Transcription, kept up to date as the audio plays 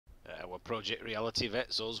Project Reality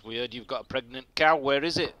Vets us. We heard you've got a pregnant cow. Where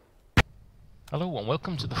is it? Hello and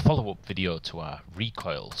welcome to the follow-up video to our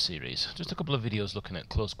Recoil series. Just a couple of videos looking at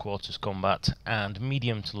close quarters combat and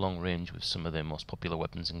medium to long range with some of the most popular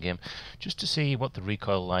weapons in game, just to see what the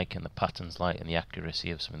recoil like and the patterns like and the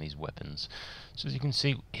accuracy of some of these weapons. So as you can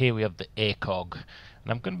see here we have the ACOG,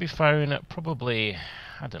 and I'm going to be firing at probably,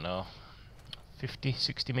 I don't know, 50,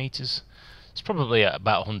 60 meters. It's probably at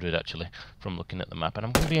about 100 actually from looking at the map, and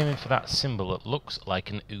I'm going to be aiming for that symbol that looks like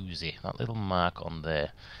an Uzi, that little mark on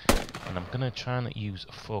there. And I'm going to try and use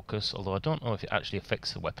focus, although I don't know if it actually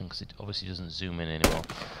affects the weapon because it obviously doesn't zoom in anymore.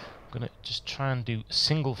 I'm going to just try and do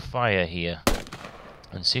single fire here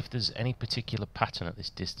and see if there's any particular pattern at this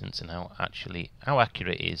distance and how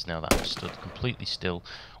accurate it is now that I've stood completely still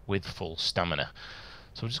with full stamina.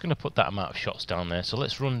 So I'm just going to put that amount of shots down there. So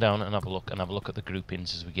let's run down and have a look at the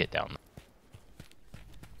groupings as we get down.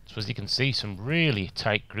 So as you can see, some really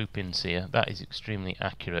tight groupings here. That is extremely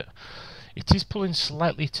accurate. It is pulling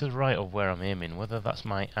slightly to the right of where I'm aiming. Whether that's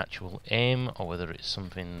my actual aim or whether it's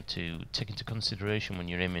something to take into consideration when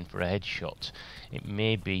you're aiming for a headshot, it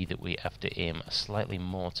may be that we have to aim slightly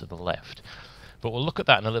more to the left. But we'll look at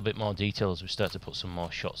that in a little bit more detail as we start to put some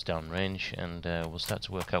more shots down range, and we'll start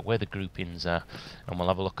to work out where the groupings are, and we'll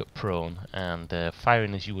have a look at prone and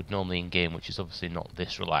firing as you would normally in game, which is obviously not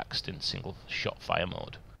this relaxed in single shot fire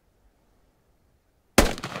mode.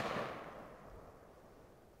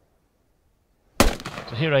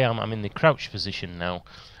 So here I am, I'm in the crouch position now,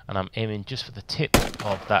 and I'm aiming just for the tip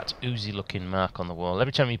of that Uzi looking mark on the wall.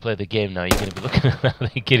 Every time you play the game now, you're going to be looking at that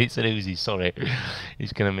thinking it's an Uzi, sorry.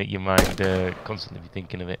 It's going to make your mind constantly be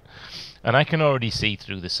thinking of it. And I can already see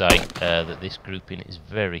through the sight that this grouping is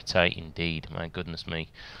very tight indeed, my goodness me.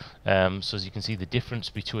 So as you can see, the difference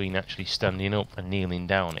between actually standing up and kneeling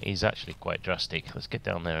down is actually quite drastic. Let's get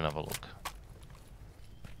down there and have a look.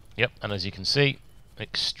 Yep, and as you can see,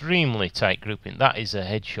 extremely tight grouping. That is a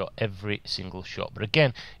headshot every single shot, but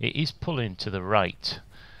again it is pulling to the right.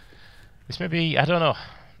 This may be, I don't know,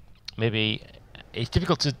 maybe it's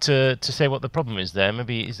difficult to say what the problem is there.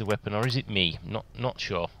 Maybe it is the weapon, or is it me? Not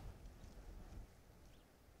sure.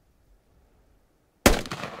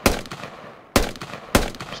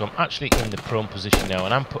 So I'm actually in the prone position now,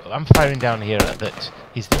 and I'm firing down here at that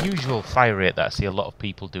is the usual fire rate that I see a lot of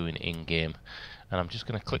people doing in game. And I'm just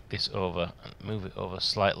going to click this over and move it over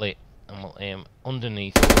slightly, and we'll aim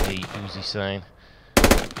underneath the Uzi sign.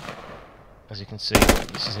 As you can see,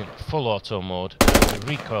 this is in full auto mode, and the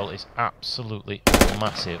recoil is absolutely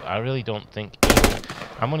massive. I really don't think even,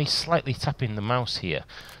 I'm only slightly tapping the mouse here,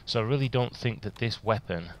 so I really don't think that this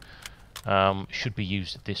weapon should be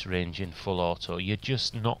used at this range in full auto. You're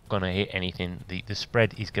just not going to hit anything. The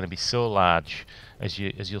spread is going to be so large, as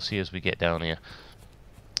you'll see as we get down here.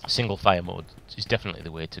 Single fire mode is definitely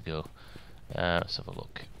the way to go. Let's have a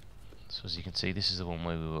look. So as you can see, this is the one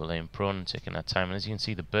where we were laying prone and taking our time, and as you can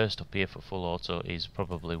see, the burst up here for full auto is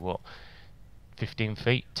probably what, 15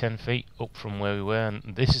 feet, 10 feet up from where we were,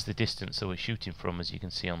 and this is the distance that we're shooting from, as you can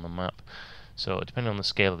see on the map. So depending on the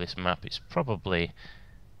scale of this map, it's probably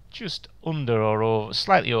just under or over,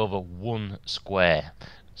 slightly over 1 square.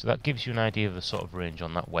 So that gives you an idea of the sort of range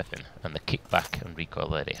on that weapon and the kickback and recoil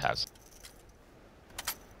that it has.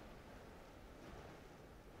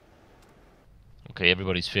 Okay,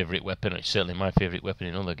 everybody's favourite weapon, it's certainly my favourite weapon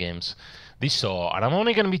in other games, the saw, and I'm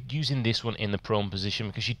only going to be using this one in the prone position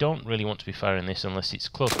because you don't really want to be firing this unless it's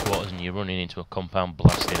close quarters and you're running into a compound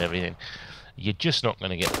blasting everything. You're just not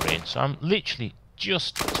going to get the range, so I'm literally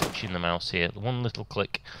just touching the mouse here, one little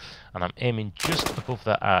click, and I'm aiming just above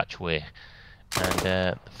that archway, and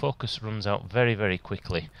the focus runs out very, very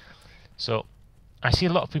quickly. So I see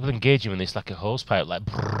a lot of people engaging with this like a hosepipe,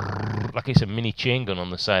 like it's a mini chain gun on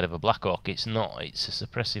the side of a Black Hawk. It's not, it's a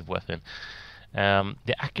suppressive weapon.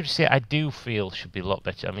 The accuracy I do feel should be a lot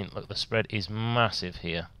better. I mean, look, the spread is massive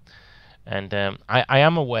here. And I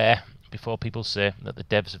am aware, before people say, that the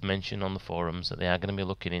devs have mentioned on the forums that they are going to be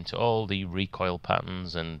looking into all the recoil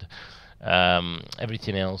patterns and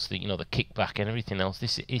everything else, the kickback and everything else.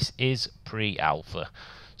 This is pre-alpha.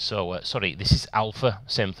 So, sorry, this is alpha,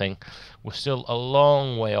 same thing. We're still a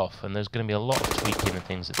long way off, and there's going to be a lot of tweaking and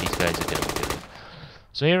things that these guys are going to be doing.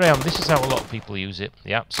 So here I am, this is how a lot of people use it,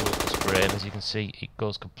 the absolute spray, and as you can see, it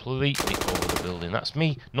goes completely over the building. That's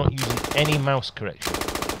me not using any mouse correction,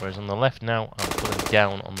 whereas on the left now, I'm pulling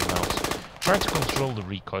down on the mouse, trying to control the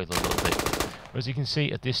recoil a little bit. As you can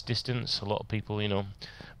see, at this distance, a lot of people,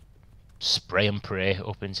 spray and pray,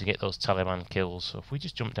 hoping to get those Taliban kills. So if we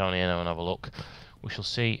just jump down here now and have a look, we shall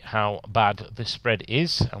see how bad this spread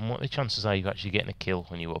is and what the chances are you actually getting a kill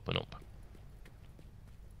when you open up.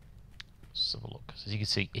 Let's have a look. As you can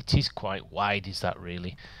see, it is quite wide, is that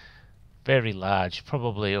really? Very large,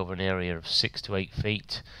 probably over an area of 6 to 8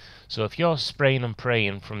 feet. So if you're spraying and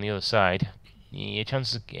praying from the other side, your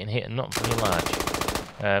chances of getting hit are not very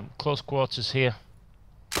large. Close quarters here.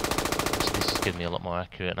 So this is going to be a lot more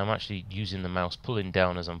accurate, and I'm actually using the mouse pulling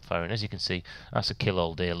down as I'm firing. As you can see, that's a kill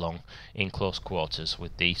all day long in close quarters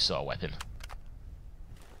with the saw weapon.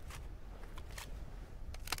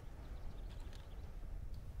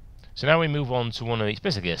 So now we move on to one of these,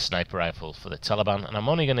 basically a sniper rifle for the Taliban, and I'm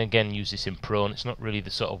only going to again use this in prone. It's not really the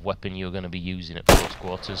sort of weapon you're going to be using at close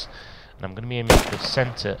quarters, and I'm going to be aiming at the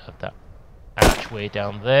centre of that archway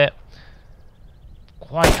down there.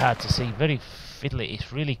 Quite hard to see, very fiddly,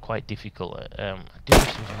 it's really quite difficult. I do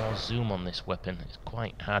wish there was more zoom on this weapon. It's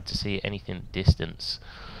quite hard to see anything at distance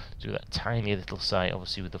through that tiny little sight,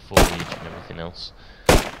 obviously with the foliage and everything else.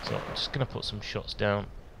 So I'm just going to put some shots down.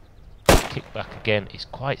 Kick back again. It's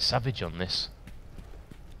quite savage on this.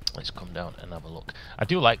 Let's come down and have a look. I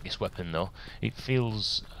do like this weapon though. It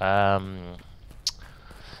feels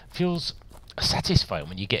satisfying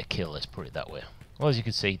when you get a kill, let's put it that way. Well, as you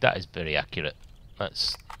can see, that is very accurate.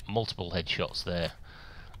 That's multiple headshots there.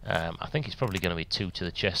 I think it's probably going to be 2 to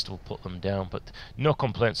the chest. We'll put them down, but no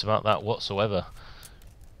complaints about that whatsoever.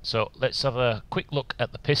 So let's have a quick look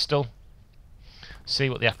at the pistol.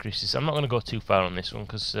 See what the accuracy is. I'm not going to go too far on this one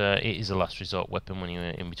because it is a last resort weapon when you're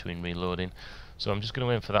in between reloading. So I'm just going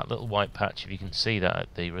to aim for that little white patch, if you can see that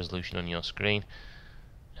at the resolution on your screen.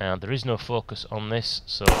 And there is no focus on this,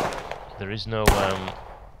 so there is no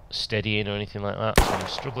steadying or anything like that. So I'm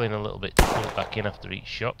struggling a little bit to pull it back in after each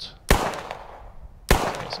shot.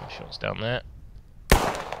 Let's get some shots down there.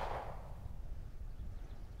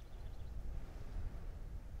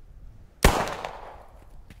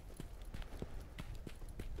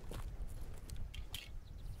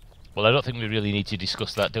 Well, I don't think we really need to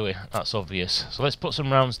discuss that, do we? That's obvious. So let's put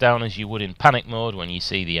some rounds down as you would in panic mode when you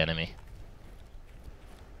see the enemy.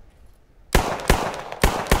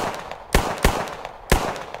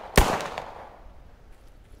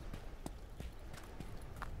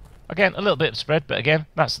 Again, a little bit of spread, but again,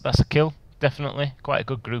 that's a kill, definitely. Quite a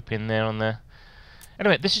good group in there on there.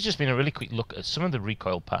 Anyway, this has just been a really quick look at some of the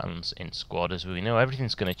recoil patterns in Squad. As we know,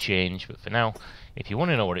 everything's going to change, but for now, if you want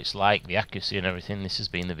to know what it's like, the accuracy and everything, this has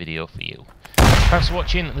been the video for you. Thanks for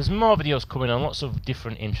watching. There's more videos coming on, lots of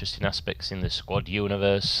different interesting aspects in the Squad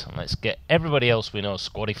universe. And let's get everybody else we know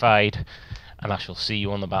squadified, and I shall see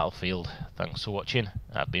you on the battlefield. Thanks for watching.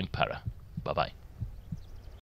 I've been Para. Bye-bye.